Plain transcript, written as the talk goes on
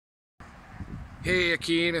Hey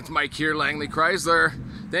Akeeme, it's Mike here, Langley Chrysler.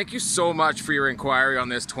 Thank you so much for your inquiry on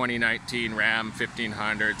this 2019 Ram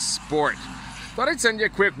 1500 Sport. Thought I'd send you a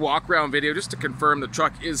quick walk-around video just to confirm the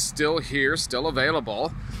truck is still here, still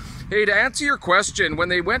available. Hey, to answer your question, when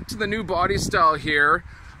they went to the new body style here,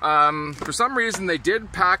 for some reason they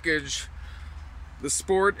did package the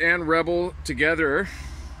Sport and Rebel together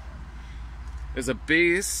as a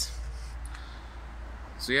base.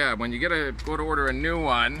 So yeah, when you go to order a new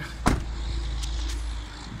one,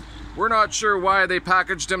 we're not sure why they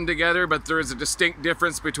packaged them together, but there is a distinct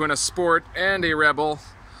difference between a Sport and a Rebel.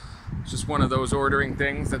 It's just one of those ordering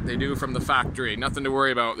things that they do from the factory. Nothing to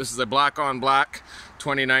worry about. This is a black on black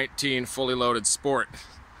 2019 fully loaded Sport.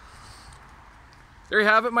 There you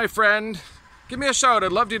have it, my friend. Give me a shout.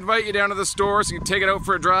 I'd love to invite you down to the store so you can take it out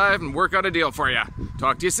for a drive and work out a deal for you.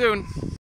 Talk to you soon.